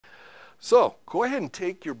So, go ahead and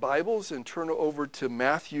take your Bibles and turn over to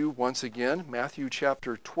Matthew once again, Matthew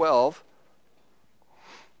chapter 12.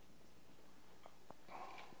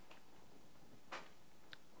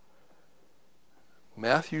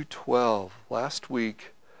 Matthew 12. Last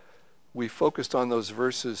week, we focused on those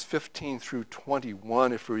verses 15 through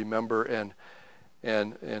 21, if you remember,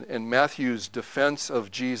 and Matthew's defense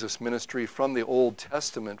of Jesus' ministry from the Old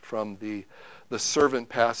Testament, from the servant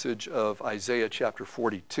passage of Isaiah chapter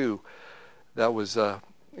 42. That was, and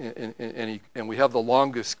we have the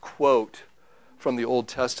longest quote from the Old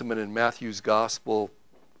Testament in Matthew's Gospel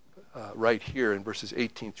right here in verses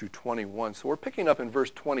 18 through 21. So we're picking up in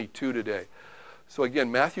verse 22 today. So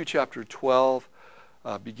again, Matthew chapter 12,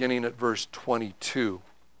 beginning at verse 22.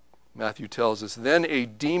 Matthew tells us, "Then a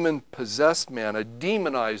demon-possessed man," a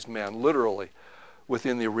demonized man, literally,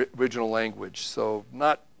 within the original language. So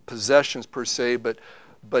not possessions per se,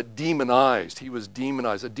 but demonized. He was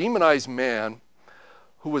demonized. A demonized man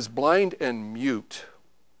who was blind and mute,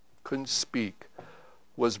 couldn't speak,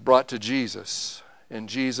 was brought to Jesus, and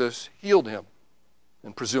Jesus healed him.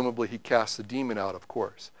 And presumably he cast the demon out, of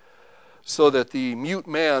course, so that the mute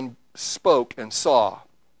man spoke and saw.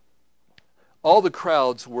 All the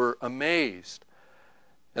crowds were amazed,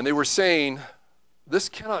 and they were saying, "This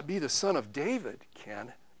cannot be the son of David,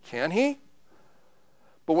 can he?"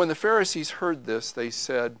 But when the Pharisees heard this, they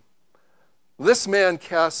said, "This man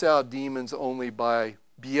casts out demons only by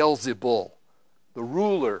Beelzebul, the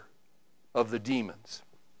ruler of the demons."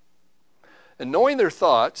 And knowing their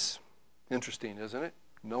thoughts, interesting, isn't it?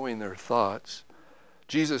 Knowing their thoughts,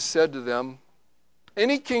 Jesus said to them,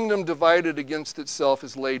 "Any kingdom divided against itself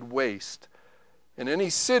is laid waste, and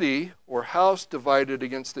any city or house divided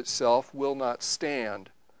against itself will not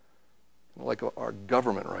stand." Like our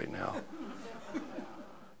government right now.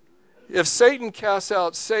 "If Satan casts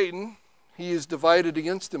out Satan, he is divided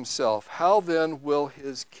against himself. How then will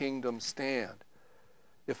his kingdom stand?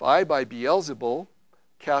 If I by Beelzebul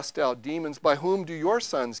cast out demons, by whom do your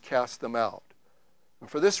sons cast them out?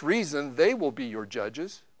 And for this reason they will be your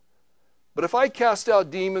judges. But if I cast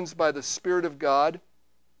out demons by the Spirit of God,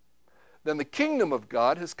 then the kingdom of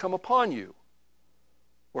God has come upon you.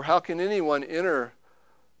 Or how can anyone enter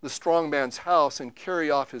the strong man's house and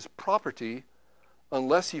carry off his property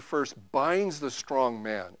unless he first binds the strong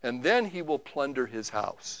man, and then he will plunder his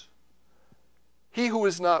house? He who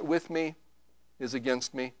is not with me is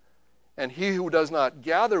against me, and he who does not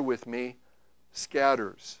gather with me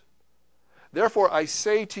scatters. Therefore I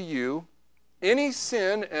say to you, any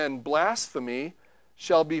sin and blasphemy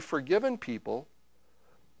shall be forgiven people,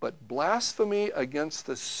 but blasphemy against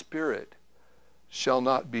the Spirit shall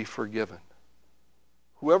not be forgiven.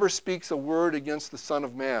 Whoever speaks a word against the Son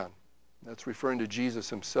of Man," that's referring to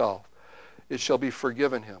Jesus himself, "it shall be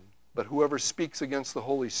forgiven him. But whoever speaks against the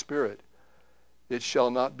Holy Spirit, it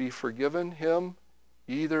shall not be forgiven him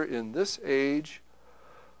either in this age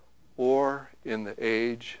or in the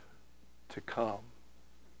age to come."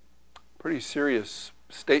 Pretty serious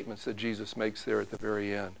statements that Jesus makes there at the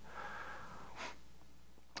very end.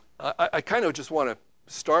 I kind of just want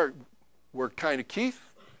to start where kind of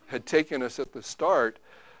Keith had taken us at the start,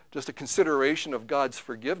 just a consideration of God's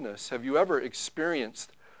forgiveness. Have you ever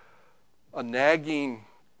experienced a nagging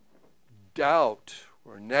doubt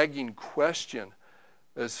or nagging question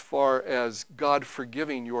as far as God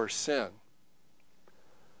forgiving your sin?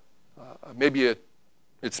 Maybe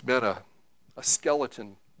it's been a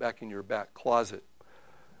skeleton back in your back closet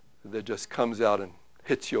that just comes out and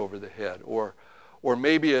hits you over the head. Or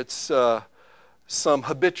maybe it's some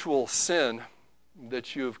habitual sin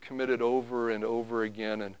that you've committed over and over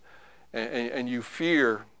again, and you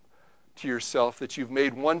fear to yourself that you've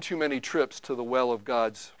made one too many trips to the well of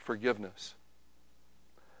God's forgiveness.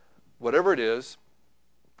 Whatever it is,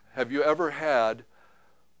 have you ever had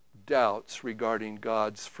doubts regarding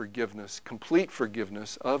God's forgiveness, complete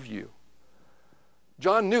forgiveness of you?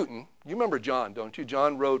 John Newton, you remember John, don't you?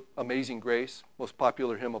 John wrote Amazing Grace, most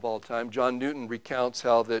popular hymn of all time. John Newton recounts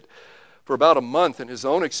how that for about a month in his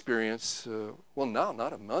own experience,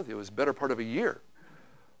 not a month, it was a better part of a year,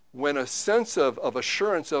 when a sense of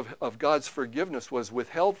assurance of God's forgiveness was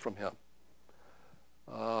withheld from him.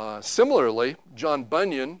 Similarly, John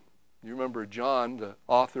Bunyan, you remember John, the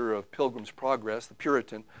author of Pilgrim's Progress, the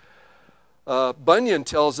Puritan, Bunyan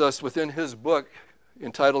tells us within his book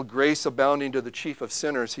entitled Grace Abounding to the Chief of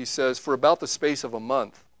Sinners, he says, for about the space of a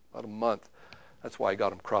month, that's why I got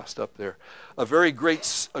them crossed up there, a very great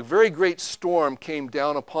storm came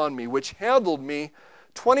down upon me, which handled me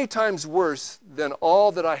 20 times worse than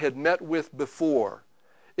all that I had met with before.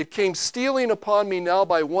 It came stealing upon me now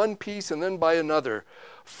by one piece and then by another.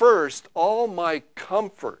 First, all my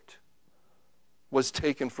comfort was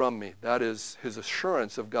taken from me. That is his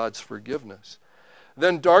assurance of God's forgiveness.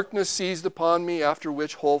 Then darkness seized upon me, after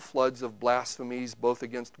which whole floods of blasphemies, both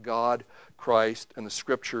against God, Christ, and the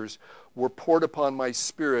Scriptures, were poured upon my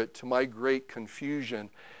spirit to my great confusion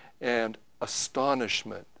and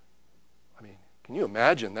astonishment. I mean, can you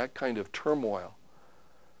imagine that kind of turmoil?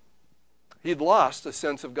 He'd lost a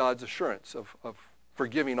sense of God's assurance of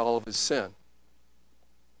forgiving all of his sin.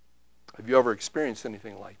 Have you ever experienced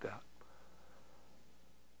anything like that?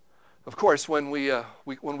 Of course, when we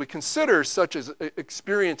consider such as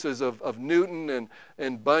experiences of Newton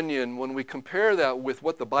and Bunyan, when we compare that with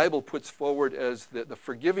what the Bible puts forward as the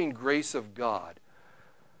forgiving grace of God,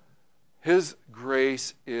 his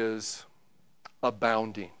grace is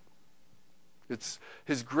abounding.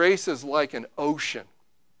 His grace is like an ocean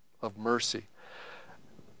of mercy.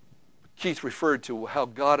 Keith referred to how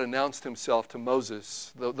God announced himself to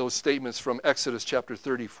Moses, those statements from Exodus chapter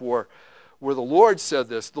 34, where the Lord said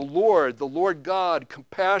this, the Lord God,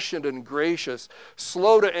 compassionate and gracious,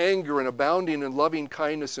 slow to anger and abounding in loving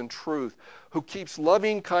kindness and truth, who keeps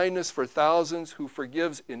loving kindness for thousands, who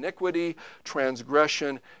forgives iniquity,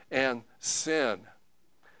 transgression, and sin.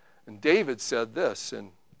 And David said this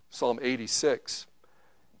in Psalm 86.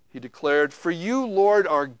 He declared, "For you, Lord,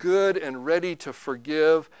 are good and ready to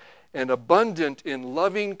forgive, and abundant in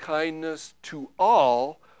loving kindness to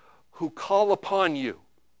all who call upon you."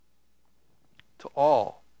 To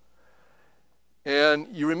all. And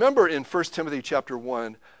you remember in 1 Timothy chapter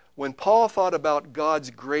 1, when Paul thought about God's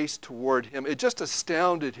grace toward him, it just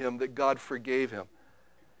astounded him that God forgave him.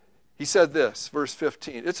 He said this, verse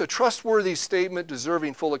 15, "It's a trustworthy statement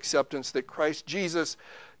deserving full acceptance that Christ Jesus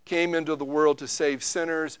came into the world to save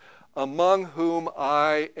sinners, among whom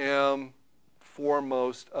I am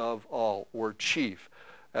foremost of all," or chief,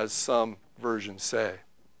 as some versions say.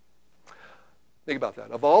 Think about that.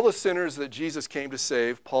 Of all the sinners that Jesus came to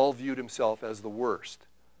save, Paul viewed himself as the worst.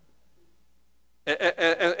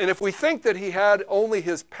 And if we think that he had only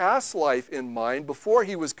his past life in mind before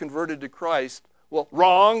he was converted to Christ, well,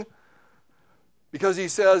 wrong. Because he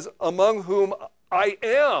says, "among whom I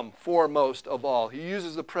am foremost of all." He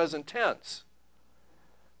uses the present tense.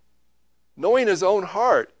 Knowing his own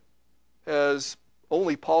heart, as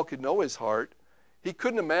only Paul could know his heart, he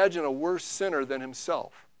couldn't imagine a worse sinner than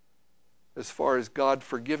himself as far as God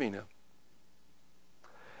forgiving him.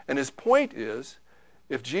 And his point is,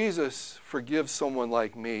 if Jesus forgives someone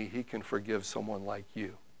like me, he can forgive someone like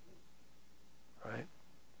you. Right?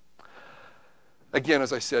 Again,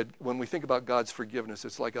 as I said, when we think about God's forgiveness,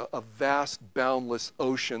 it's like a vast, boundless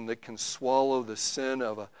ocean that can swallow the sin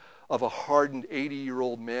of a hardened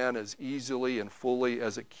 80-year-old man as easily and fully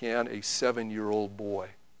as it can a 7-year-old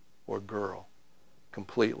boy or girl,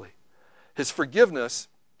 completely. His forgiveness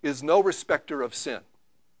is no respecter of sin.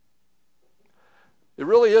 It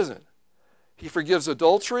really isn't. He forgives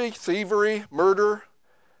adultery, thievery, murder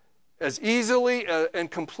as easily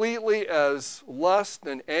and completely as lust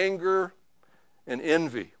and anger and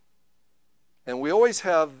envy. And we always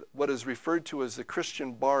have what is referred to as the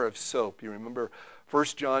Christian bar of soap. You remember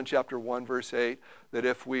 1 John chapter 1, verse 8, that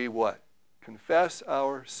if we what? Confess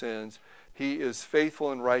our sins, he is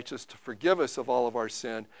faithful and righteous to forgive us of all of our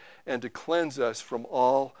sin and to cleanse us from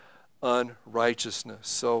all unrighteousness.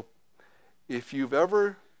 So if you've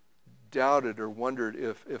ever doubted or wondered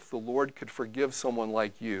if the Lord could forgive someone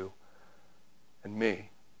like you and me,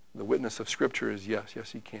 the witness of Scripture is yes,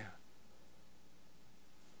 he can.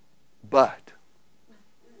 But,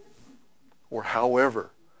 or however,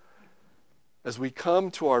 as we come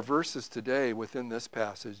to our verses today within this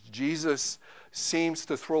passage, Jesus seems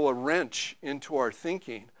to throw a wrench into our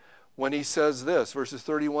thinking when he says this, verses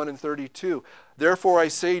 31 and 32. "Therefore I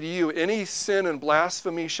say to you, any sin and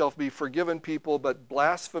blasphemy shall be forgiven people, but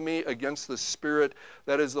blasphemy against the Spirit,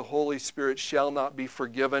 that is the Holy Spirit, shall not be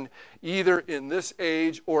forgiven, either in this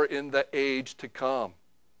age or in the age to come."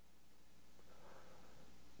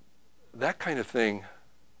 That kind of thing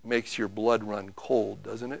makes your blood run cold,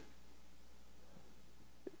 doesn't it?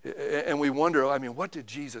 And we wonder, what did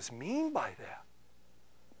Jesus mean by that?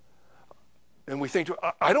 And we think,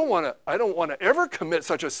 I don't want to ever commit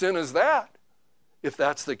such a sin as that, if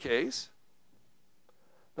that's the case.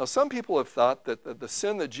 Now, some people have thought that the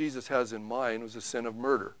sin that Jesus has in mind was a sin of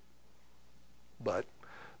murder. But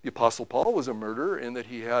the Apostle Paul was a murderer in that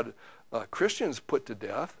he had Christians put to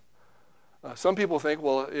death. Some people think,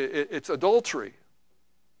 well, it's adultery.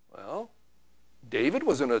 Well, David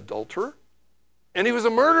was an adulterer, and he was a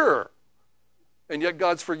murderer. And yet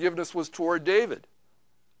God's forgiveness was toward David.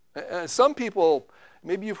 And some people,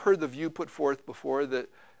 maybe you've heard the view put forth before that,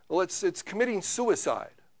 well, it's committing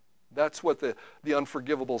suicide That's what the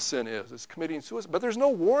unforgivable sin is. It's committing suicide. But there's no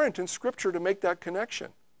warrant in Scripture to make that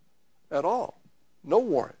connection at all. No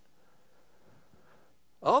warrant.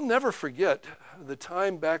 I'll never forget the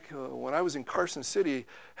time back when I was in Carson City,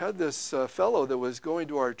 had this fellow that was going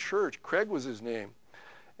to our church. Craig was his name.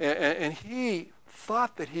 And he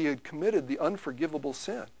thought that he had committed the unforgivable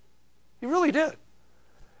sin. He really did.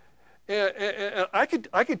 And I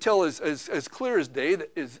could tell as clear as day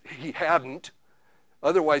that he hadn't.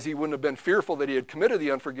 Otherwise, he wouldn't have been fearful that he had committed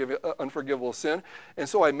the unforgivable sin. And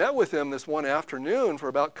so I met with him this one afternoon for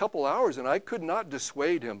about a couple hours, and I could not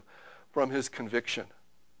dissuade him from his conviction.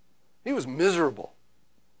 He was miserable,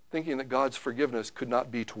 thinking that God's forgiveness could not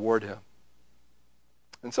be toward him.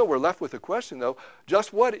 And so we're left with the question, though,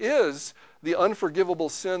 just what is the unforgivable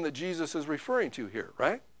sin that Jesus is referring to here,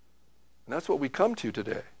 right? And that's what we come to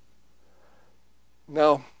today.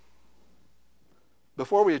 Now,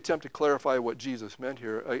 before we attempt to clarify what Jesus meant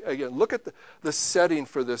here, again, look at the setting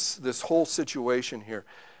for this whole situation here.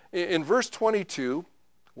 In verse 22,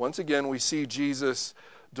 once again, we see Jesus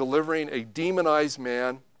delivering a demonized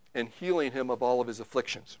man and healing him of all of his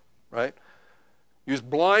afflictions, right? He was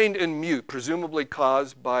blind and mute, presumably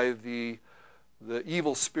caused by the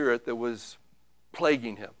evil spirit that was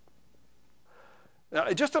plaguing him. Now,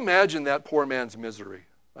 just imagine that poor man's misery.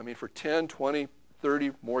 I mean, for 10, 20,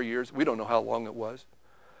 30 more years, we don't know how long it was.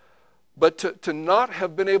 But to not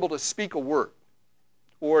have been able to speak a word,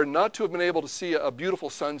 or not to have been able to see a beautiful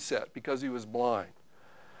sunset because he was blind.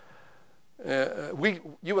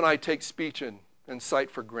 You and I take speech and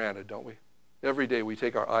sight for granted, don't we? Every day we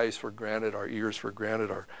take our eyes for granted, our ears for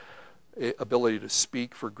granted, our ability to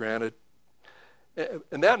speak for granted.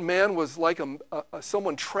 And that man was like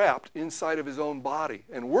someone trapped inside of his own body.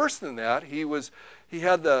 And worse than that, he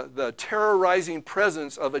had the terrorizing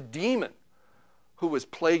presence of a demon who was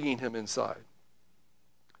plaguing him inside.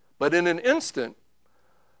 But in an instant,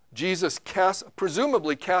 Jesus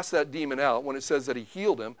presumably cast that demon out. When it says that he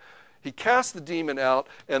healed him, he cast the demon out,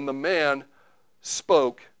 and the man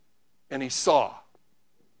spoke, and he saw.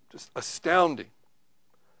 Just astounding.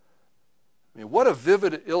 I mean, what a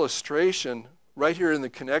vivid illustration right here in the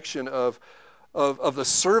connection of the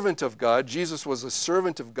servant of God. Jesus was a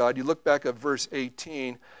servant of God. You look back at verse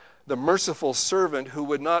 18, the merciful servant who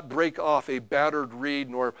would not break off a battered reed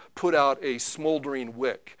nor put out a smoldering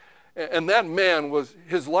wick. And that man,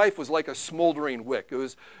 his life was like a smoldering wick.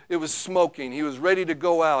 It was smoking. He was ready to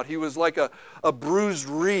go out. He was like a bruised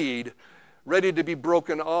reed, ready to be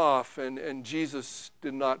broken off. And Jesus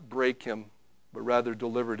did not break him, but rather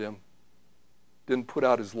delivered him. Didn't put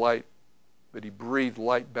out his light, but he breathed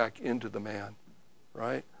light back into the man,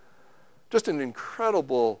 right? Just an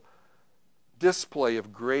incredible display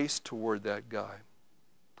of grace toward that guy.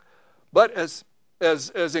 But as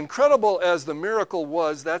incredible as the miracle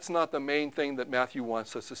was, that's not the main thing that Matthew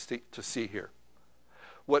wants us to see here.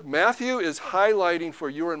 What Matthew is highlighting for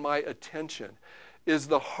your and my attention is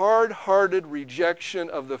the hard-hearted rejection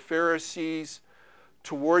of the Pharisees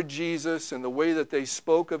toward Jesus and the way that they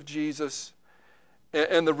spoke of Jesus,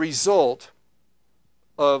 and the result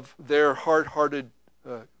of their hard-hearted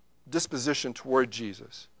disposition toward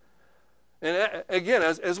Jesus. And again,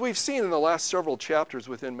 as we've seen in the last several chapters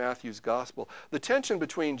within Matthew's gospel, the tension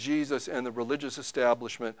between Jesus and the religious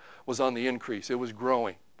establishment was on the increase. It was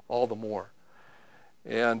growing all the more.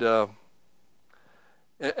 And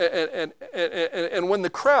when the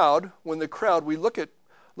crowd, we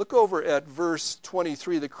look over at verse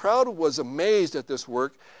 23, the crowd was amazed at this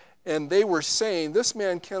work, and they were saying, "This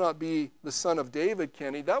man cannot be the son of David,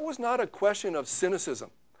 can he?" That was not a question of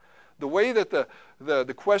cynicism. The way that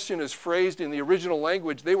the question is phrased in the original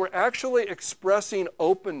language, they were actually expressing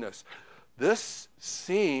openness. This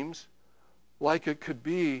seems like he could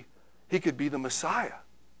be the Messiah.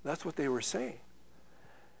 That's what they were saying.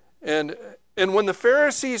 And when the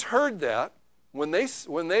Pharisees heard that, when they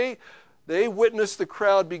witnessed the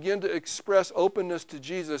crowd begin to express openness to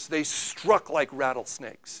Jesus, they struck like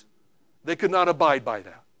rattlesnakes. They could not abide by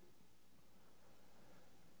that.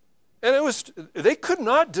 And they could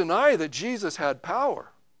not deny that Jesus had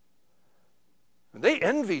power. They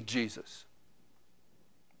envied Jesus.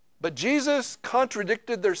 But Jesus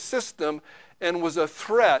contradicted their system and was a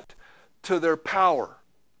threat to their power,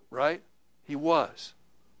 right? He was.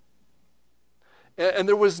 And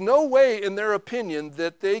there was no way, in their opinion,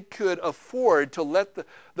 that they could afford to let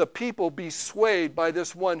the people be swayed by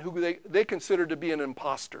this one who they considered to be an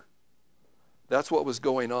imposter. That's what was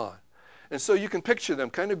going on. And so you can picture them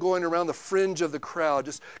kind of going around the fringe of the crowd,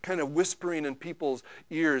 just kind of whispering in people's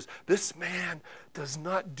ears, "This man does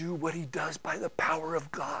not do what he does by the power of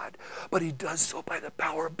God, but he does so by the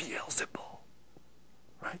power of Beelzebul."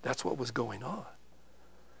 Right? That's what was going on.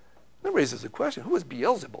 That raises the question, who was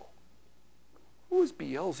Beelzebul? Who was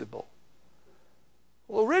Beelzebul?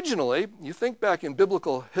 Well, originally, you think back in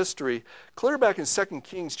biblical history, clear back in 2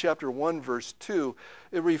 Kings chapter 1, verse 2,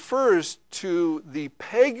 it refers to the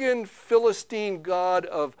pagan Philistine god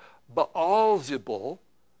of Baalzebul,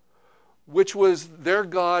 which was their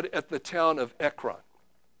god at the town of Ekron,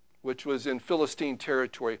 which was in Philistine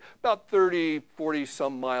territory, about 30, 40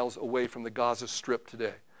 some miles away from the Gaza Strip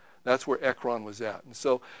today. That's where Ekron was at. And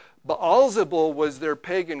so Baalzebul was their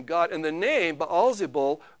pagan god, and the name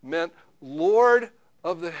Baalzebul meant Lord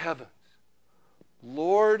of the heavens,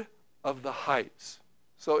 Lord of the heights.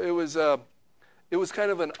 So it was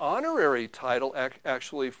kind of an honorary title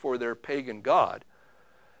actually for their pagan god.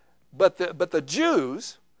 But the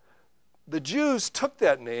Jews took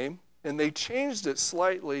that name and they changed it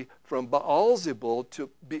slightly from Baalzebul to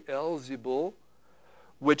Beelzebul,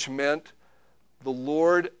 which meant the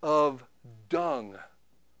Lord of dung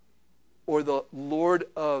or the Lord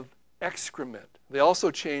of excrement. They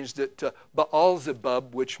also changed it to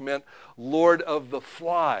Baalzebub, which meant Lord of the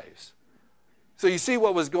flies. So you see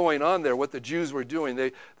what was going on there, what the Jews were doing.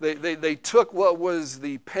 They took what was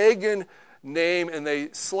the pagan name and they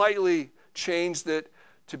slightly changed it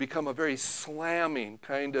to become a very slamming,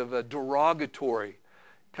 kind of a derogatory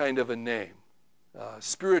kind of a name.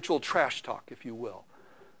 Spiritual trash talk, if you will.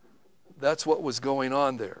 That's what was going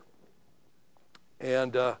on there.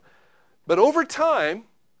 And but over time,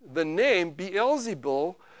 the name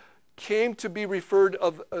Beelzebul came to be referred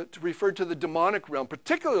to the demonic realm,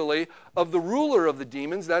 particularly of the ruler of the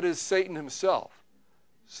demons, that is Satan himself.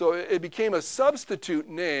 So it became a substitute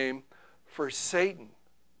name for Satan.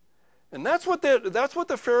 And that's what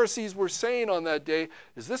the Pharisees were saying on that day,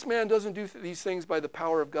 is this man doesn't do these things by the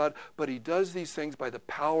power of God, but he does these things by the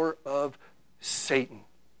power of Satan.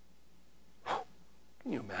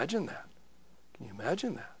 Can you imagine that? Can you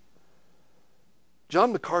imagine that?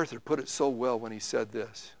 John MacArthur put it so well when he said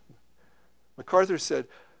this. MacArthur said,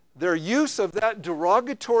 their use of that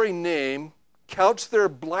derogatory name couched their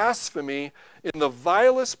blasphemy in the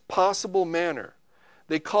vilest possible manner.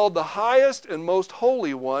 They called the highest and most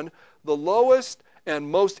holy one the lowest and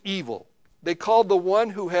most evil. They called the one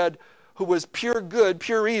who was pure good,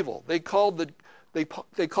 pure evil. They called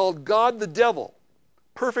God the devil,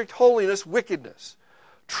 perfect holiness, wickedness,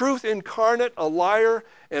 truth incarnate, a liar,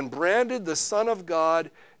 and branded the Son of God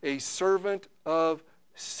a servant of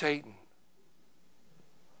Satan.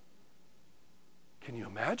 Can you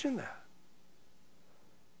imagine that?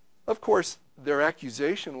 Of course, their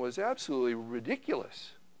accusation was absolutely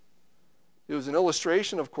ridiculous. It was an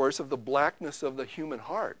illustration, of course, of the blackness of the human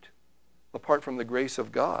heart, apart from the grace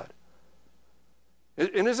of God.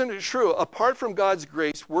 And isn't it true, apart from God's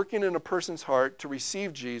grace working in a person's heart to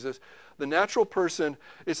receive Jesus, the natural person,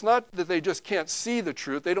 it's not that they just can't see the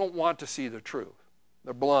truth, they don't want to see the truth.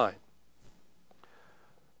 They're blind.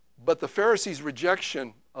 But the Pharisees'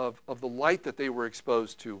 rejection of the light that they were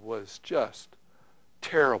exposed to was just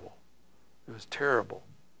terrible. It was terrible.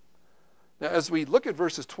 Now, as we look at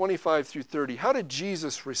verses 25 through 30, how did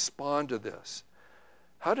Jesus respond to this?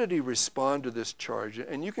 How did he respond to this charge?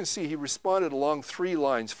 And you can see he responded along three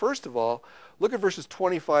lines. First of all, look at verses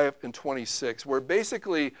 25 and 26, where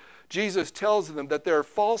basically Jesus tells them that their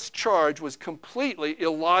false charge was completely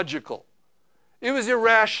illogical. It was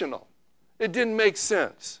irrational. It didn't make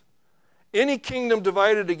sense. Any kingdom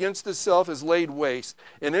divided against itself is laid waste,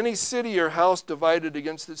 and any city or house divided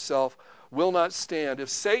against itself will not stand. If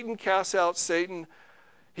Satan casts out Satan,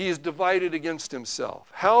 he is divided against himself.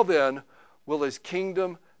 How then will his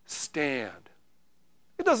kingdom stand?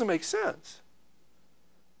 It doesn't make sense.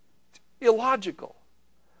 It's illogical.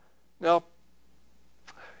 Now,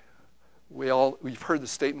 we've heard the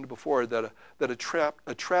statement before that a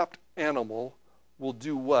trapped animal will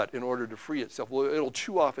do what in order to free itself? Well, it'll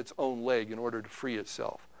chew off its own leg in order to free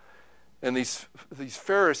itself. And these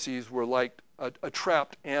Pharisees were like a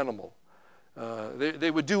trapped animal.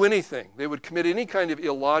 They would do anything. They would commit any kind of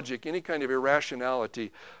illogic, any kind of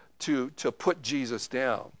irrationality to put Jesus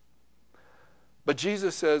down. But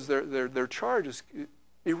Jesus says their charge is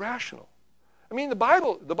irrational. I mean, the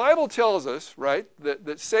Bible tells us, right,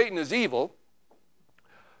 that Satan is evil,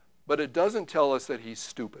 but it doesn't tell us that he's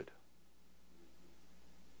stupid.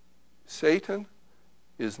 Satan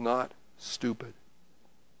is not stupid.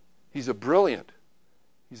 He's a brilliant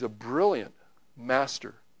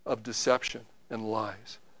master of deception and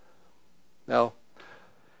lies. Now,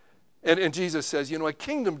 and Jesus says, a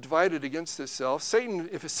kingdom divided against itself,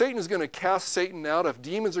 if Satan is going to cast Satan out, if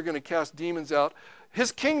demons are going to cast demons out,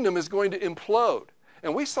 his kingdom is going to implode.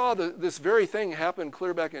 And we saw this very thing happen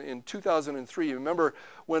clear back in 2003. You remember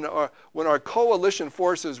when our coalition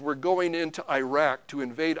forces were going into Iraq to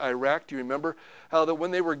invade Iraq? Do you remember how that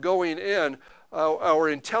when they were going in, our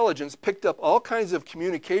intelligence picked up all kinds of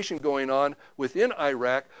communication going on within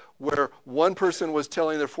Iraq, where one person was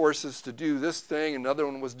telling their forces to do this thing, another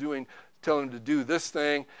one was telling them to do this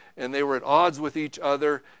thing, and they were at odds with each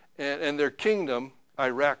other, and their kingdom,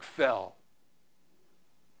 Iraq, fell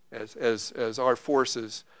as our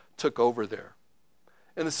forces took over there.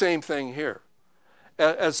 And the same thing here.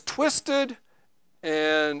 As twisted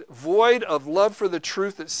and void of love for the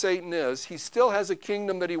truth that Satan is, he still has a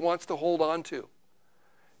kingdom that he wants to hold on to.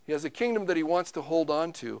 He has a kingdom that he wants to hold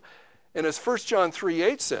on to. And as 1 John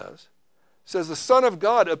 3:8 says, the Son of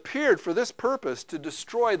God appeared for this purpose, to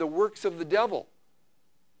destroy the works of the devil.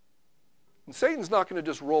 And Satan's not going to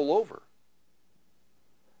just roll over.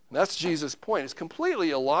 And that's Jesus' point. It's completely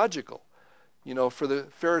illogical, for the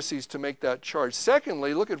Pharisees to make that charge.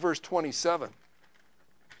 Secondly, look at verse 27.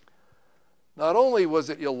 Not only was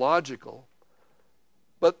it illogical,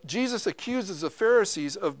 but Jesus accuses the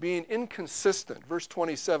Pharisees of being inconsistent. Verse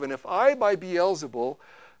 27, if I by Beelzebul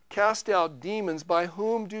cast out demons, by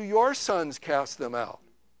whom do your sons cast them out?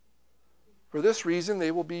 For this reason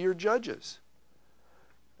they will be your judges.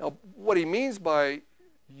 Now, what he means by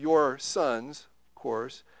your sons, of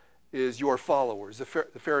course, is your followers, the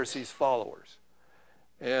Pharisees' followers.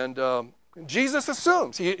 And Jesus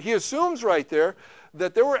assumes, he assumes right there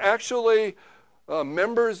that there were actually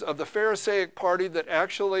members of the Pharisaic party that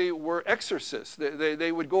actually were exorcists.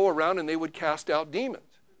 They would go around and they would cast out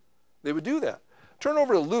demons. They would do that. Turn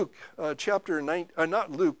over to Luke chapter 9,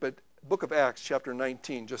 not Luke, but book of Acts chapter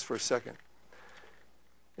 19, just for a second.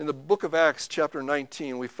 In the book of Acts chapter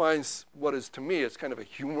 19, we find what is, to me, it's kind of a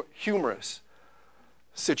humorous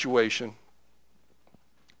situation.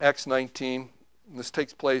 Acts 19, and this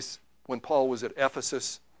takes place when Paul was at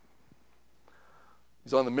Ephesus.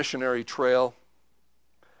 He's on the missionary trail.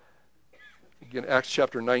 Again, Acts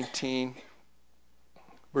chapter 19,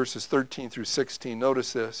 verses 13 through 16.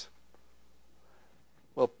 Notice this.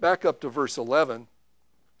 Well, back up to verse 11.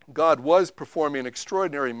 God was performing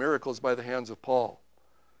extraordinary miracles by the hands of Paul,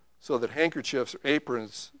 so that handkerchiefs or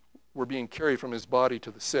aprons were being carried from his body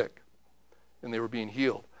to the sick, and they were being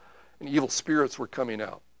healed, and evil spirits were coming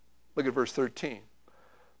out. Look at verse 13.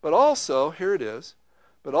 But also, here it is,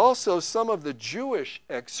 but also some of the Jewish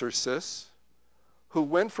exorcists who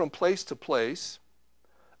went from place to place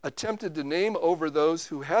attempted to name over those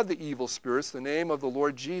who had the evil spirits the name of the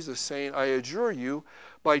Lord Jesus, saying, I adjure you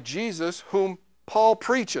by Jesus whom Paul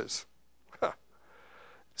preaches.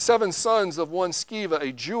 7 sons of one Sceva,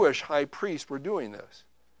 a Jewish high priest, were doing this.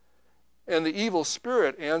 And the evil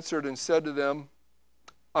spirit answered and said to them,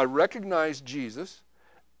 I recognize Jesus,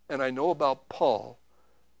 and I know about Paul,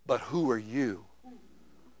 but who are you?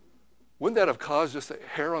 Wouldn't that have caused just the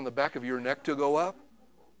hair on the back of your neck to go up?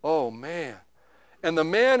 Oh, man. And the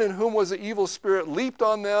man in whom was the evil spirit leaped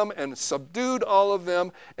on them and subdued all of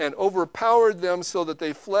them and overpowered them, so that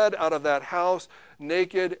they fled out of that house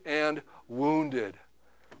naked and wounded.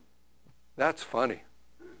 That's funny.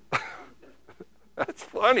 That's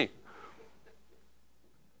funny.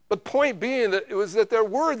 But point being that it was that there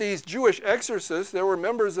were these Jewish exorcists, there were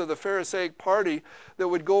members of the Pharisaic party that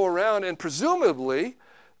would go around, and presumably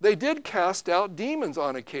they did cast out demons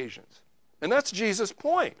on occasions. And that's Jesus'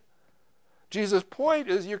 point. Jesus' point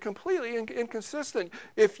is you're completely inconsistent.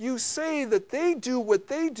 If you say that they do what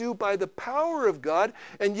they do by the power of God,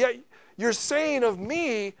 and yet you're saying of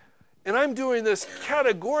me, and I'm doing this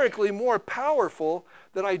categorically more powerful,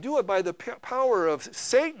 that I do it by the power of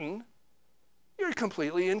Satan, you're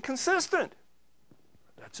completely inconsistent.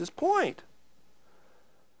 That's his point.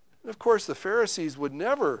 And of course, the Pharisees would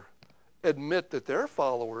never admit that their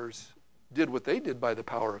followers did what they did by the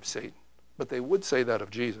power of Satan, but they would say that of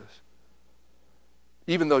Jesus.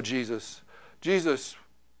 Even though Jesus'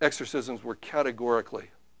 exorcisms were categorically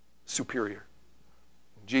superior.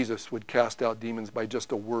 Jesus would cast out demons by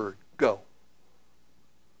just a word. Go.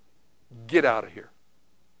 Get out of here.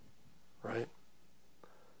 Right?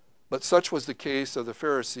 But such was the case of the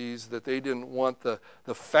Pharisees that they didn't want the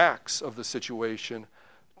facts of the situation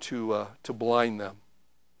to blind them.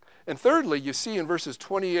 And thirdly, you see in verses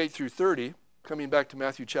 28 through 30, coming back to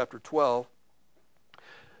Matthew chapter 12,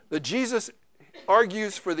 that Jesus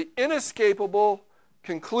argues for the inescapable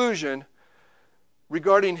conclusion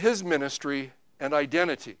regarding his ministry and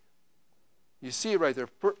identity. You see it right there.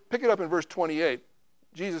 Pick it up in verse 28.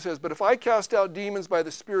 Jesus says, but if I cast out demons by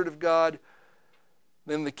the Spirit of God,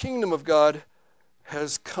 then the kingdom of God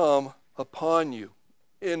has come upon you.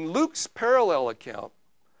 In Luke's parallel account,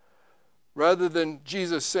 Rather than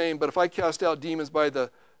Jesus saying, but if I cast out demons by the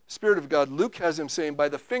Spirit of God, Luke has him saying by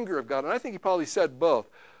the finger of God. And I think he probably said both.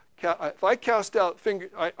 If I cast out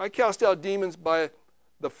demons by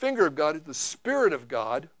the finger of God, the Spirit of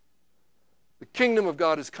God, the kingdom of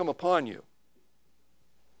God has come upon you.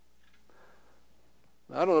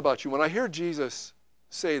 I don't know about you. When I hear Jesus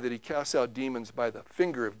say that he casts out demons by the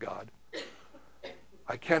finger of God,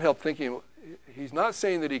 I can't help thinking, he's not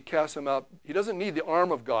saying that he casts them out. He doesn't need the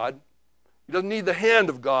arm of God. He doesn't need the hand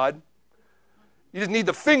of God. You just need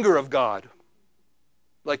the finger of God.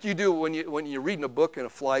 Like you do when you're reading a book and a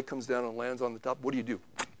fly comes down and lands on the top. What do?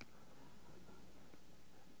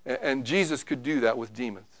 And Jesus could do that with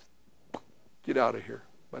demons. Get out of here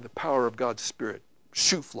by the power of God's Spirit.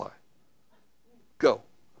 Shoo, fly. Go.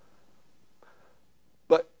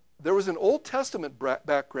 But there was an Old Testament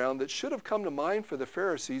background that should have come to mind for the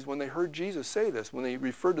Pharisees when they heard Jesus say this, when they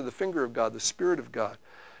referred to the finger of God, the Spirit of God.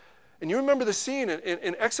 And you remember the scene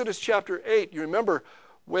in Exodus chapter 8. You remember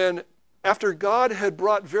when, after God had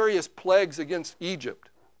brought various plagues against Egypt,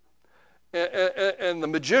 and the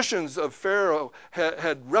magicians of Pharaoh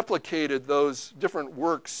had replicated those different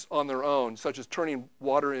works on their own, such as turning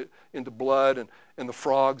water into blood and the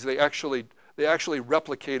frogs. They actually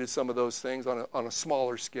replicated some of those things on a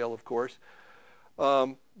smaller scale, of course.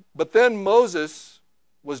 But then Moses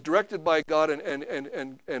was directed by God,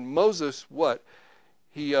 and Moses, what?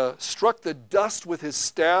 He struck the dust with his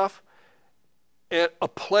staff, and a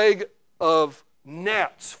plague of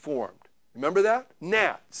gnats formed. Remember that?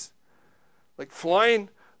 Gnats. Like flying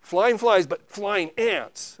flies, but flying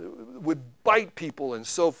ants would bite people and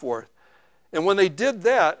so forth. And when they did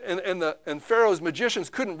that, and Pharaoh's magicians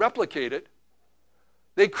couldn't replicate it,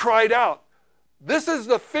 they cried out, "This is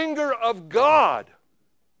the finger of God."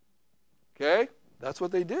 Okay? That's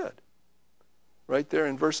what they did. Right there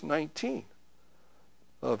in verse 19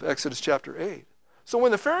 of Exodus chapter 8. So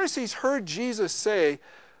when the Pharisees heard Jesus say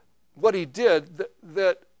what he did,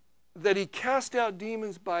 that he cast out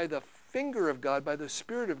demons by the finger of God, by the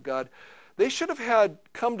Spirit of God, they should have had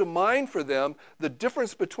come to mind for them the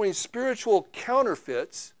difference between spiritual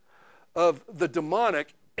counterfeits of the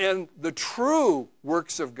demonic and the true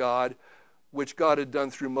works of God, which God had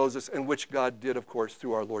done through Moses and which God did, of course,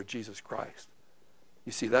 through our Lord Jesus Christ.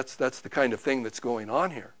 You see, that's the kind of thing that's going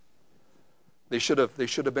on here. They should have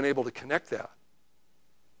been able to connect that.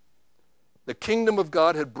 The kingdom of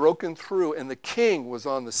God had broken through, and the king was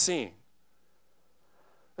on the scene.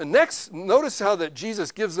 And next, notice how that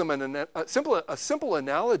Jesus gives them a simple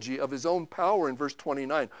analogy of his own power in verse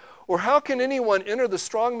 29. Or how can anyone enter the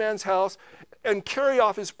strong man's house and carry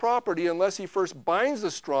off his property unless he first binds the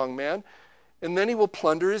strong man, and then he will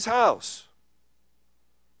plunder his house?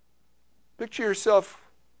 Picture yourself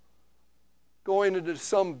going into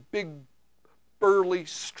some big, burly,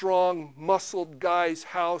 strong, muscled guy's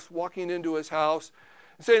house, walking into his house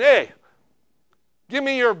and saying, "Hey, give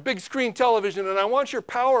me your big screen television, and I want your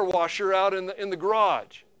power washer out in the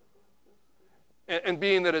garage." And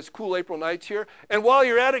being that it's cool April nights here, and while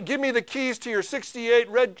you're at it, give me the keys to your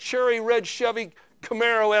 68 cherry red Chevy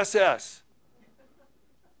Camaro SS.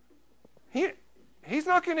 He's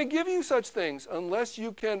not going to give you such things unless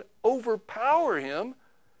you can overpower him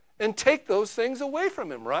and take those things away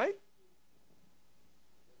from him, right?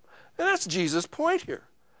 And that's Jesus' point here.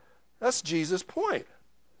 That's Jesus' point.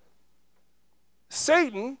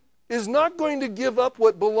 Satan is not going to give up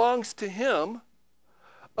what belongs to him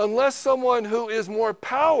unless someone who is more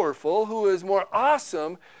powerful, who is more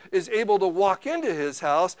awesome, is able to walk into his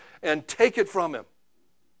house and take it from him.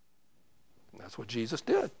 And that's what Jesus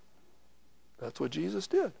did. That's what Jesus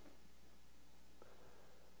did.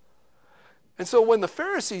 And so when the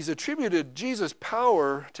Pharisees attributed Jesus'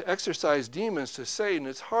 power to exorcise demons to Satan,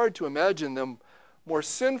 it's hard to imagine them more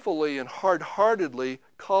sinfully and hard-heartedly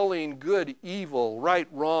calling good evil, right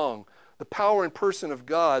wrong, the power and person of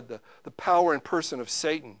God, the power and person of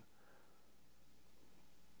Satan.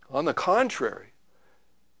 On the contrary,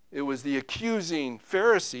 it was the accusing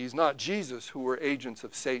Pharisees, not Jesus, who were agents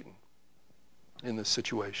of Satan in this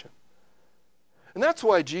situation. And that's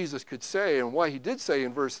why Jesus could say, and why he did say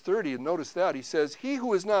in verse 30, and notice that, he says, "He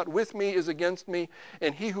who is not with me is against me,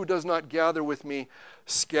 and he who does not gather with me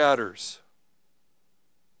scatters."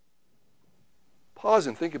 Pause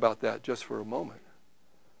and think about that just for a moment.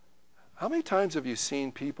 How many times have you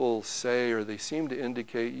seen people say, or they seem to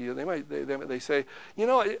indicate, they say,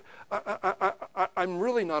 I'm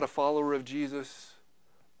really not a follower of Jesus.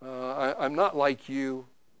 I'm not like you,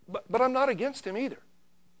 but I'm not against him either,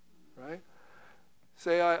 right?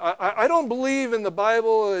 Say, I don't believe in the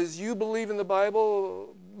Bible as you believe in the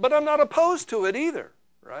Bible, but I'm not opposed to it either,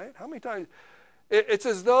 right? How many times? It's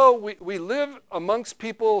as though we live amongst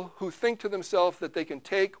people who think to themselves that they can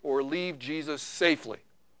take or leave Jesus safely.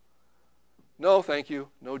 No, thank you.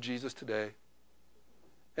 No Jesus today.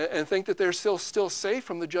 And think that they're still safe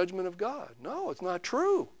from the judgment of God. No, it's not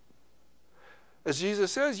true. As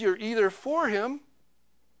Jesus says, you're either for him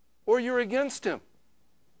or you're against him.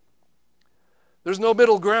 There's no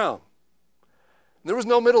middle ground. There was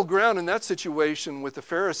no middle ground in that situation with the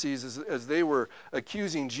Pharisees as they were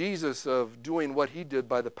accusing Jesus of doing what he did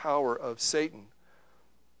by the power of Satan.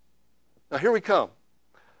 Now here we come.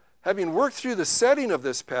 Having worked through the setting of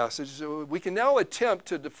this passage, we can now attempt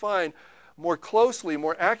to define more closely,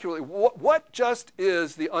 more accurately, what just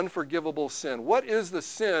is the unforgivable sin? What is the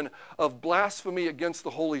sin of blasphemy against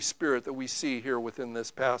the Holy Spirit that we see here within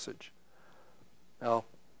this passage? Now,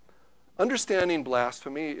 understanding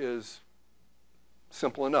blasphemy is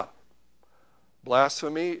simple enough.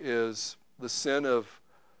 Blasphemy is the sin of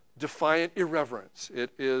defiant irreverence.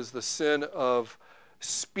 It is the sin of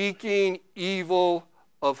speaking evil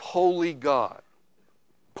of holy God,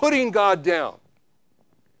 putting God down.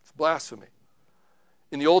 It's blasphemy.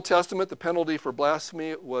 In the Old Testament, the penalty for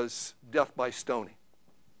blasphemy was death by stoning.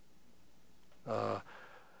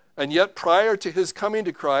 And yet, prior to his coming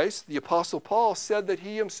to Christ, the Apostle Paul said that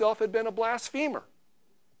he himself had been a blasphemer.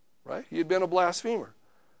 Right? He had been a blasphemer.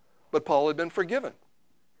 But Paul had been forgiven.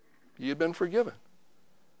 He had been forgiven.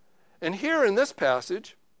 And here in this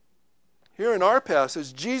passage, here in our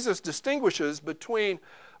passage, Jesus distinguishes between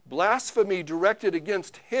blasphemy directed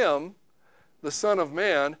against him, the Son of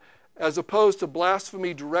Man, as opposed to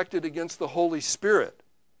blasphemy directed against the Holy Spirit.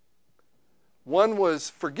 One was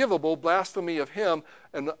forgivable, blasphemy of him,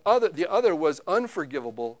 and the other was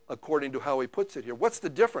unforgivable, according to how he puts it here. What's the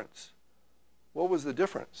difference? What was the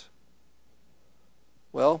difference?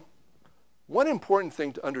 Well, one important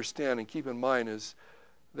thing to understand and keep in mind is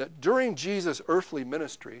that during Jesus' earthly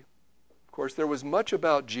ministry, of course, there was much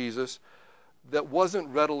about Jesus that wasn't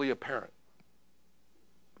readily apparent.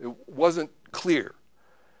 It wasn't clear.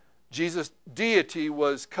 Jesus' deity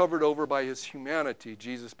was covered over by his humanity.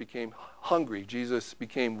 Jesus became hungry. Jesus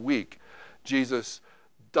became weak. Jesus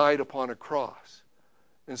died upon a cross.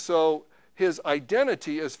 And so his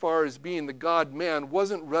identity as far as being the God-man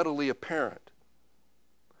wasn't readily apparent.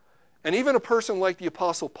 And even a person like the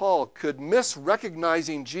Apostle Paul could miss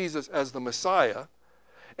recognizing Jesus as the Messiah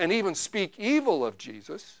and even speak evil of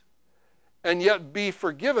Jesus and yet be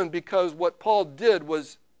forgiven because what Paul did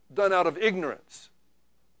was done out of ignorance.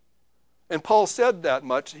 And Paul said that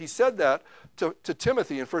much. He said that to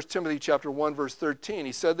Timothy in 1 Timothy chapter 1, verse 13.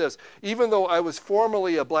 He said this, even though I was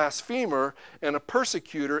formerly a blasphemer and a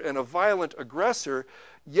persecutor and a violent aggressor,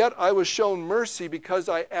 yet I was shown mercy because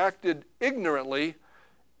I acted ignorantly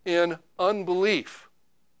in unbelief.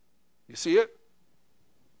 You see it?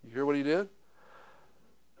 You hear what he did?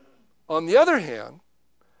 On the other hand,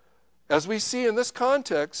 as we see in this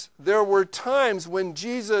context, there were times when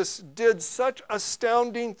Jesus did such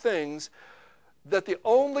astounding things that the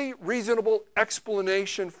only reasonable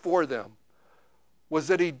explanation for them was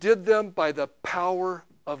that he did them by the power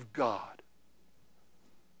of God,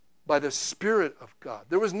 by the Spirit of God.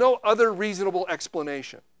 There was no other reasonable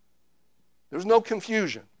explanation. There was no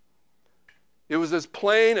confusion. It was as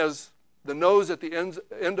plain as the nose at the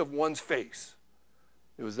end of one's face.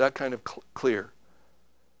 It was that kind of clear.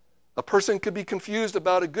 A person could be confused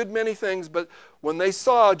about a good many things, but when they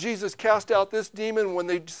saw Jesus cast out this demon, when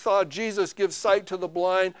they saw Jesus give sight to the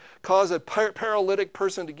blind, cause a paralytic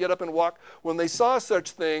person to get up and walk, when they saw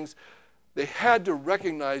such things, they had to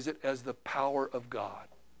recognize it as the power of God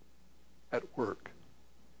at work.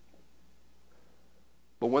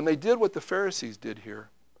 But when they did what the Pharisees did here,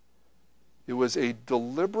 it was a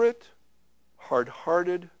deliberate,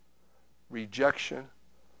 hard-hearted rejection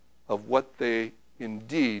of what they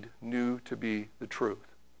indeed knew to be the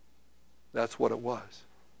truth. That's what it was.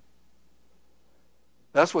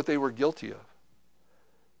 That's what they were guilty of.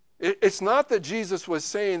 It's not that Jesus was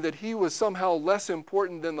saying that he was somehow less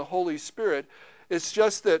important than the Holy Spirit. It's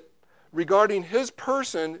just that regarding his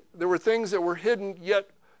person, there were things that were hidden,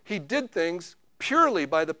 yet he did things purely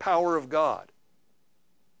by the power of God.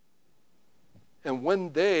 And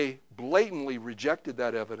when they blatantly rejected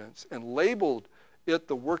that evidence and labeled it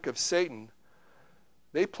the work of Satan,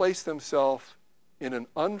 they placed themselves in an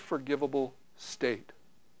unforgivable state.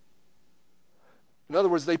 In other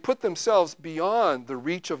words, they put themselves beyond the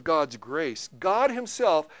reach of God's grace. God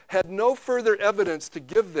himself had no further evidence to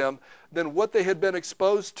give them than what they had been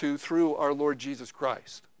exposed to through our Lord Jesus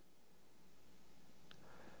Christ.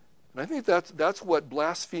 And I think that's what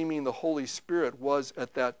blaspheming the Holy Spirit was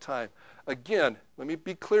at that time. Again, let me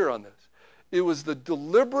be clear on this. It was the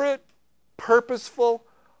deliberate purposeful,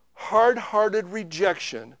 hard-hearted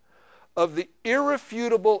rejection of the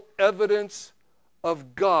irrefutable evidence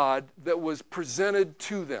of God that was presented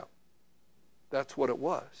to them. That's what it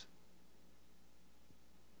was.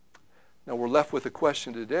 Now we're left with a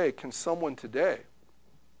question today. Can someone today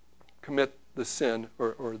commit the sin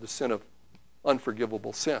or the sin of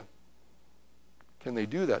unforgivable sin? Can they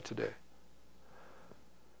do that today?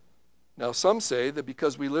 Now some say that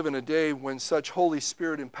because we live in a day when such Holy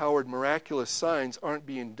Spirit-empowered miraculous signs aren't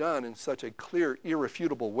being done in such a clear,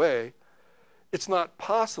 irrefutable way, it's not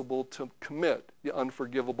possible to commit the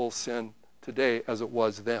unforgivable sin today as it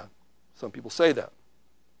was then. Some people say that.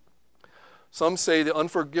 Some say the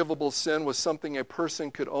unforgivable sin was something a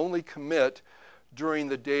person could only commit during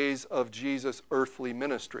the days of Jesus' earthly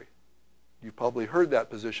ministry. You've probably heard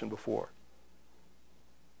that position before.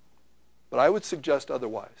 But I would suggest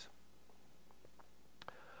otherwise.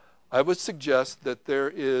 I would suggest that there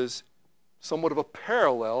is somewhat of a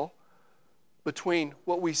parallel between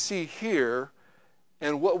what we see here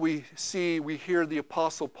and what we hear the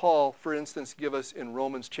Apostle Paul, for instance, give us in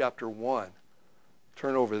Romans chapter 1.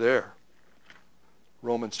 Turn over there.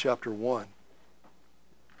 Romans chapter 1.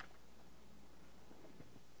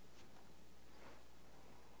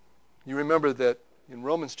 You remember that in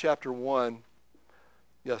Romans chapter 1,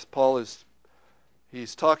 yes, Paul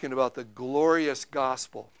he's talking about the glorious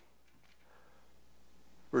gospel.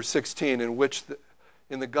 Verse 16, in which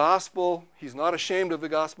in the gospel, he's not ashamed of the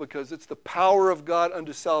gospel because it's the power of God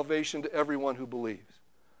unto salvation to everyone who believes.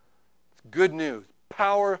 It's good news.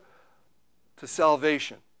 Power to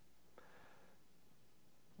salvation.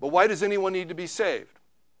 But why does anyone need to be saved?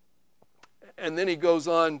 And then he goes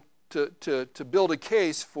on to build a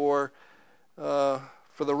case for the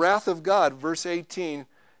wrath of God. Verse 18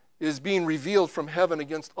 is being revealed from heaven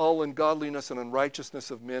against all ungodliness and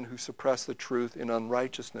unrighteousness of men who suppress the truth in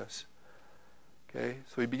unrighteousness. Okay,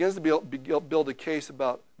 so he begins to build a case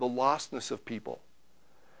about the lostness of people.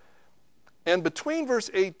 And between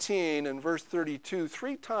verse 18 and verse 32,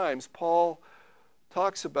 3 times Paul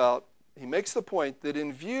talks about, he makes the point that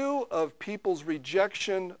in view of people's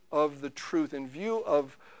rejection of the truth, in view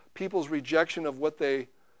of people's rejection of what they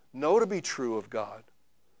know to be true of God,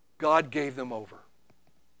 God gave them over.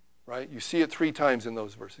 Right? You see it 3 times in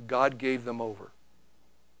those verses. God gave them over.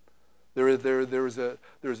 There's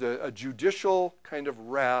a judicial kind of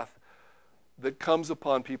wrath that comes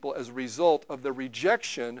upon people as a result of the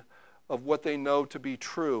rejection of what they know to be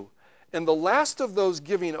true. And the last of those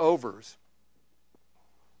giving overs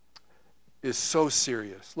is so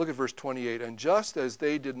serious. Look at verse 28. And just as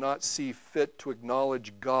they did not see fit to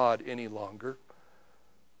acknowledge God any longer,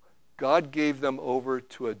 God gave them over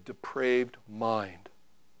to a depraved mind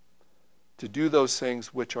to do those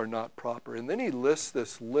things which are not proper. And then he lists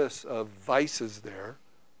this list of vices there.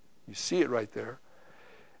 You see it right there.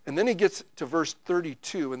 And then he gets to verse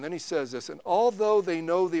 32, and then he says this, and although they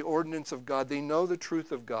know the ordinance of God, they know the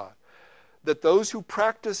truth of God, that those who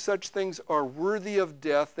practice such things are worthy of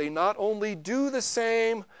death, they not only do the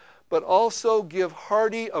same, but also give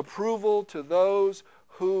hearty approval to those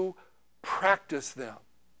who practice them.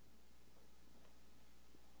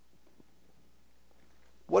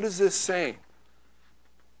 What is this saying?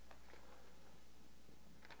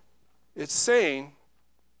 It's saying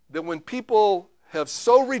that when people have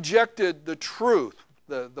so rejected the truth,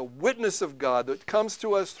 the witness of God that comes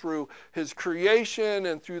to us through His creation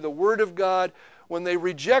and through the Word of God, when they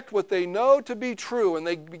reject what they know to be true and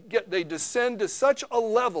they descend to such a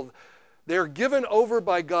level, they're given over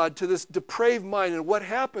by God to this depraved mind. And what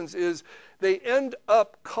happens is they end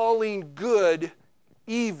up calling good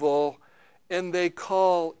evil, and they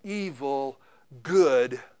call evil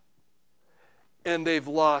good, and they've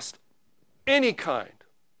lost any kind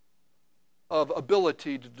of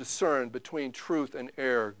ability to discern between truth and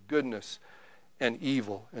error, goodness and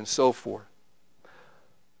evil, and so forth.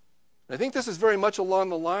 I think this is very much along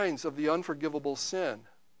the lines of the unforgivable sin.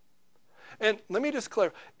 And let me just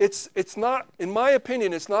clarify, it's not, in my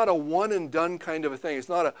opinion, it's not a one and done kind of a thing. It's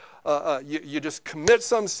not you just commit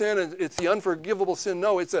some sin and it's the unforgivable sin.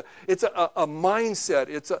 No, it's a mindset.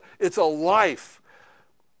 It's a life.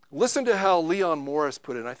 Listen to how Leon Morris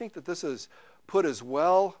put it. And I think that this is put as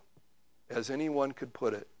well as anyone could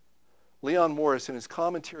put it. Leon Morris, in his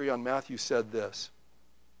commentary on Matthew, said this.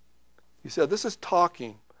 He said, this is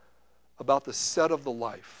talking about the set of the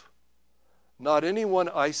life, not any one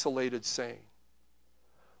isolated saying.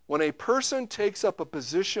 When a person takes up a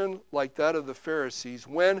position like that of the Pharisees,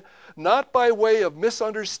 when, not by way of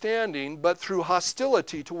misunderstanding, but through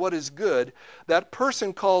hostility to what is good, that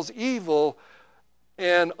person calls evil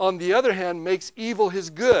and, on the other hand, makes evil his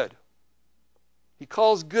good. he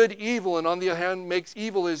calls good evil, and on the other hand makes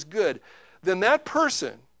evil as good, then that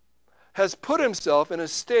person has put himself in a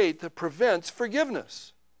state that prevents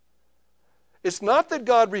forgiveness. It's not that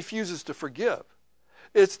God refuses to forgive.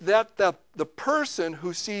 It's that the person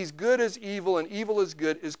who sees good as evil and evil as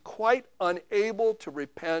good is quite unable to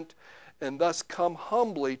repent and thus come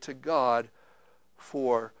humbly to God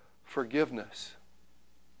for forgiveness.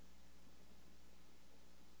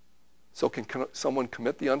 So can someone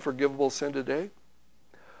commit the unforgivable sin today?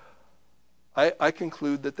 I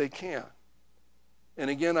conclude that they can. And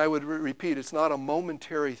again, I would repeat, it's not a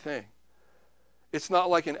momentary thing. It's not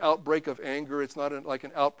like an outbreak of anger. It's not like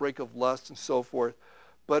an outbreak of lust and so forth.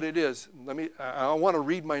 But it is. I want to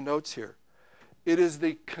read my notes here. It is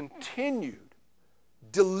the continued,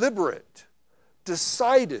 deliberate,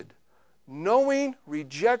 decided, knowing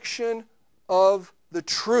rejection of the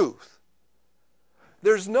truth.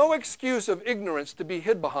 There's no excuse of ignorance to be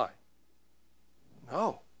hid behind.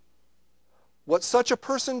 No. What such a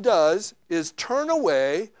person does is turn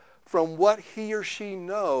away from what he or she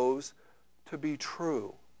knows to be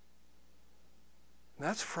true. And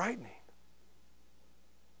that's frightening.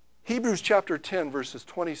 Hebrews chapter 10, verses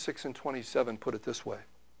 26 and 27 put it this way.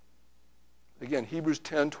 Again, Hebrews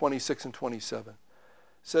 10, 26 and 27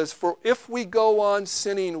 says, "For if we go on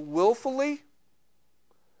sinning willfully,"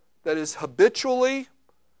 that is habitually,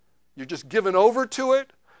 you're just given over to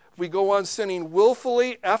it. If we go on sinning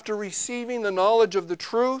willfully after receiving the knowledge of the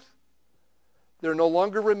truth, there no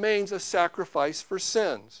longer remains a sacrifice for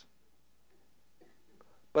sins,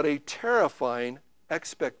 but a terrifying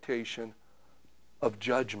expectation of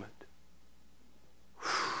judgment.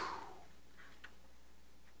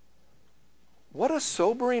 What a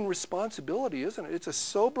sobering responsibility, isn't it? It's a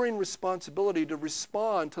sobering responsibility to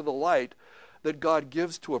respond to the light that God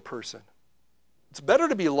gives to a person. It's better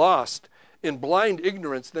to be lost in blind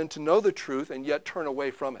ignorance than to know the truth and yet turn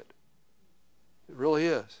away from it. It really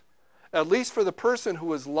is. At least for the person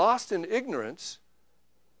who is lost in ignorance,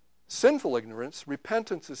 sinful ignorance,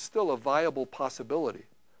 repentance is still a viable possibility.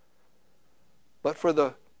 But for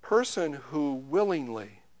the person who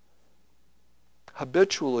willingly,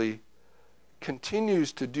 habitually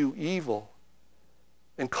continues to do evil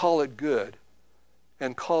and call it good,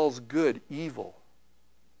 and calls good evil,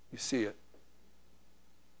 you see it.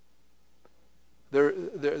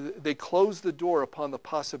 They close the door upon the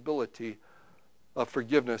possibility of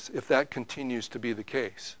forgiveness if that continues to be the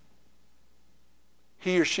case.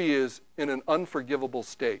 He or she is in an unforgivable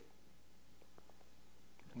state.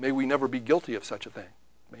 May we never be guilty of such a thing.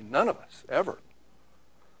 May none of us, ever.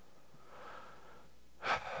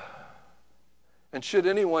 And should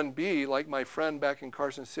anyone be like my friend back in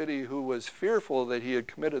Carson City who was fearful that he had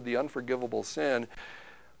committed the unforgivable sin,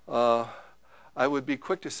 I would be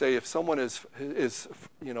quick to say if someone is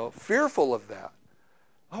fearful of that,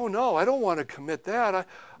 oh no, I don't want to commit that.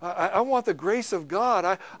 I want the grace of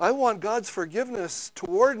God. I want God's forgiveness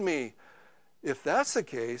toward me. If that's the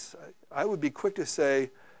case, I would be quick to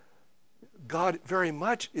say, God very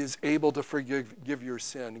much is able to forgive your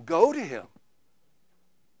sin. Go to Him.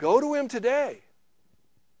 Go to Him today.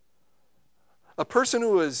 A person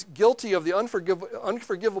who is guilty of the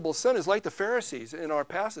unforgivable sin is like the Pharisees in our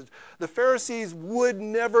passage. The Pharisees would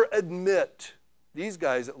never admit, these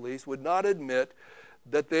guys at least, would not admit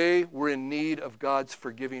that they were in need of God's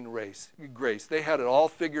forgiving grace. They had it all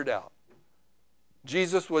figured out.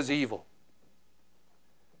 Jesus was evil.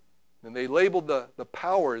 And they labeled the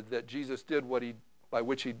power that Jesus did by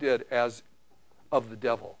which He did as of the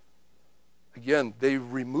devil. Again, they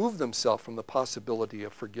removed themselves from the possibility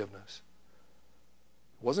of forgiveness.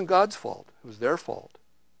 It wasn't God's fault. It was their fault.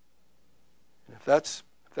 And if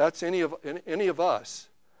that's any of us,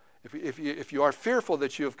 if you are fearful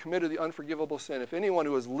that you have committed the unforgivable sin, if anyone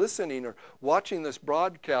who is listening or watching this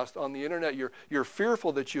broadcast on the internet, you're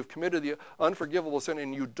fearful that you've committed the unforgivable sin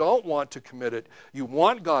and you don't want to commit it, you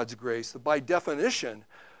want God's grace, by definition,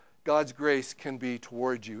 God's grace can be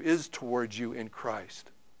towards you, is towards you in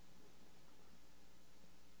Christ.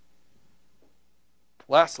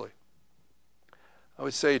 Lastly, I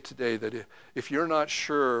would say today that if you're not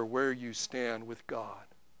sure where you stand with God,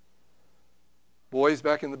 boys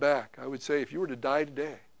back in the back, I would say if you were to die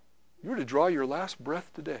today, you were to draw your last breath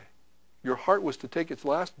today, your heart was to take its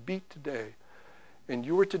last beat today, and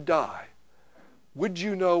you were to die, would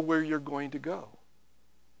you know where you're going to go?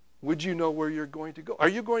 Would you know where you're going to go? Are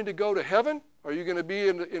you going to go to heaven? Are you going to be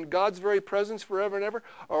in God's very presence forever and ever?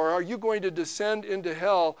 Or are you going to descend into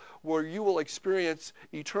hell where you will experience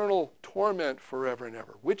eternal torment forever and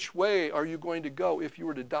ever? Which way are you going to go if you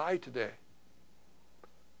were to die today?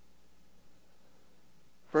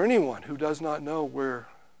 For anyone who does not know where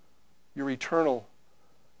your eternal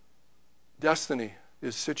destiny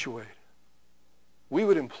is situated. We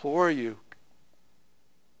would implore you,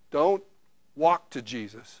 don't walk to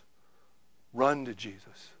Jesus. Run to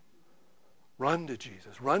Jesus. Run to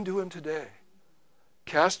Jesus. Run to him today.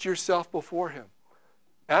 Cast yourself before him.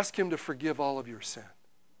 Ask him to forgive all of your sin.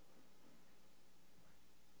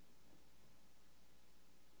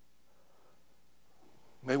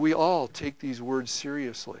 May we all take these words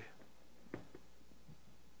seriously.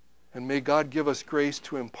 And may God give us grace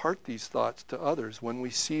to impart these thoughts to others when we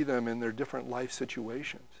see them in their different life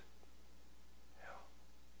situations. Yeah.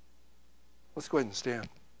 Let's go ahead and stand.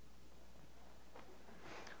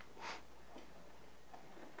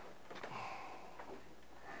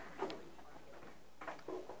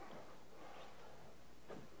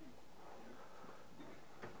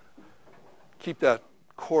 Keep that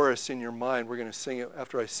chorus in your mind. We're going to sing it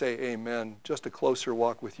after I say amen. Just a closer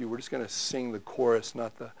walk with you. We're just going to sing the chorus,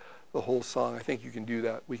 not the whole song. I think you can do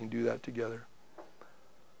that. We can do that together.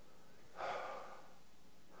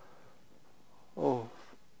 Oh,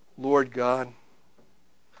 Lord God,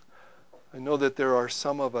 I know that there are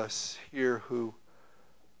some of us here who,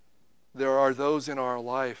 there are those in our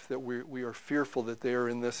life that we are fearful that they are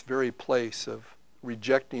in this very place of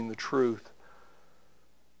rejecting the truth,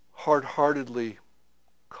 hard-heartedly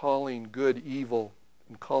calling good evil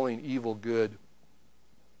and calling evil good,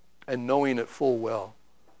 and knowing it full well.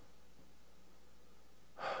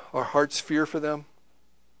 Our hearts fear for them.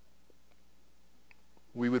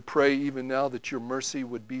 We would pray even now that your mercy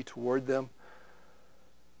would be toward them,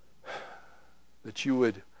 that you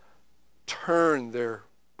would turn their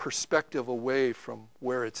perspective away from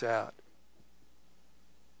where it's at.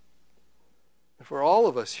 And for all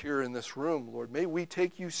of us here in this room, Lord, may we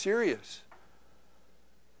take you serious.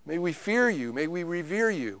 May we fear you. May we revere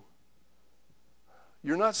you.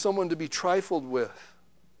 You're not someone to be trifled with.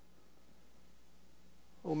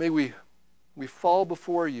 Oh, may we fall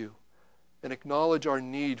before you and acknowledge our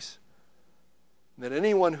needs, and that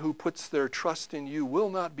anyone who puts their trust in you will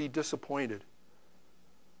not be disappointed.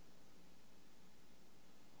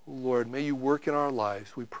 Oh, Lord, may you work in our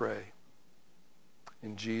lives, we pray.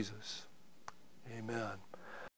 In Jesus. Amen.